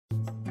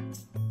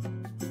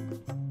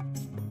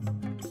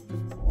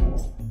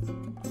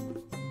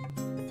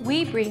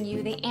we bring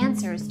you the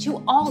answers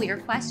to all your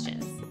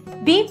questions.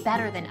 Be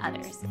better than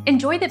others.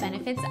 Enjoy the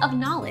benefits of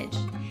knowledge.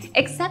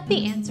 Accept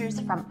the answers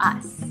from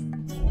us.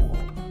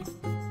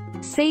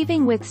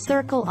 Saving with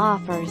Circle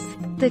offers.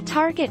 The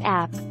Target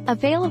app,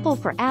 available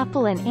for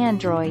Apple and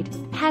Android,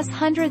 has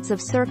hundreds of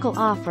Circle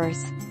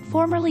offers,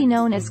 formerly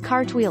known as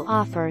cartwheel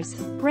offers,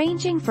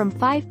 ranging from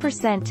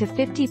 5% to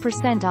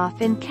 50%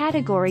 off in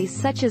categories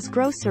such as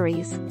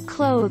groceries,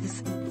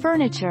 clothes,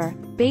 furniture,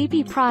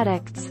 baby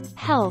products,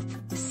 health,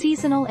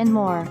 seasonal and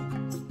more.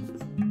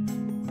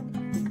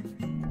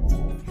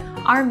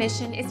 Our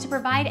mission is to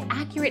provide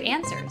accurate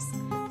answers.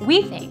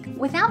 We think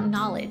without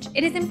knowledge,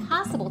 it is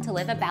impossible to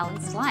live a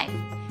balanced life.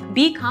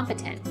 Be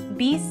competent,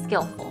 be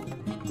skillful.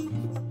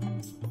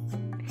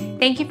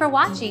 Thank you for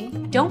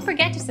watching. Don't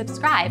forget to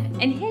subscribe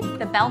and hit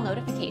the bell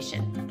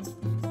notification.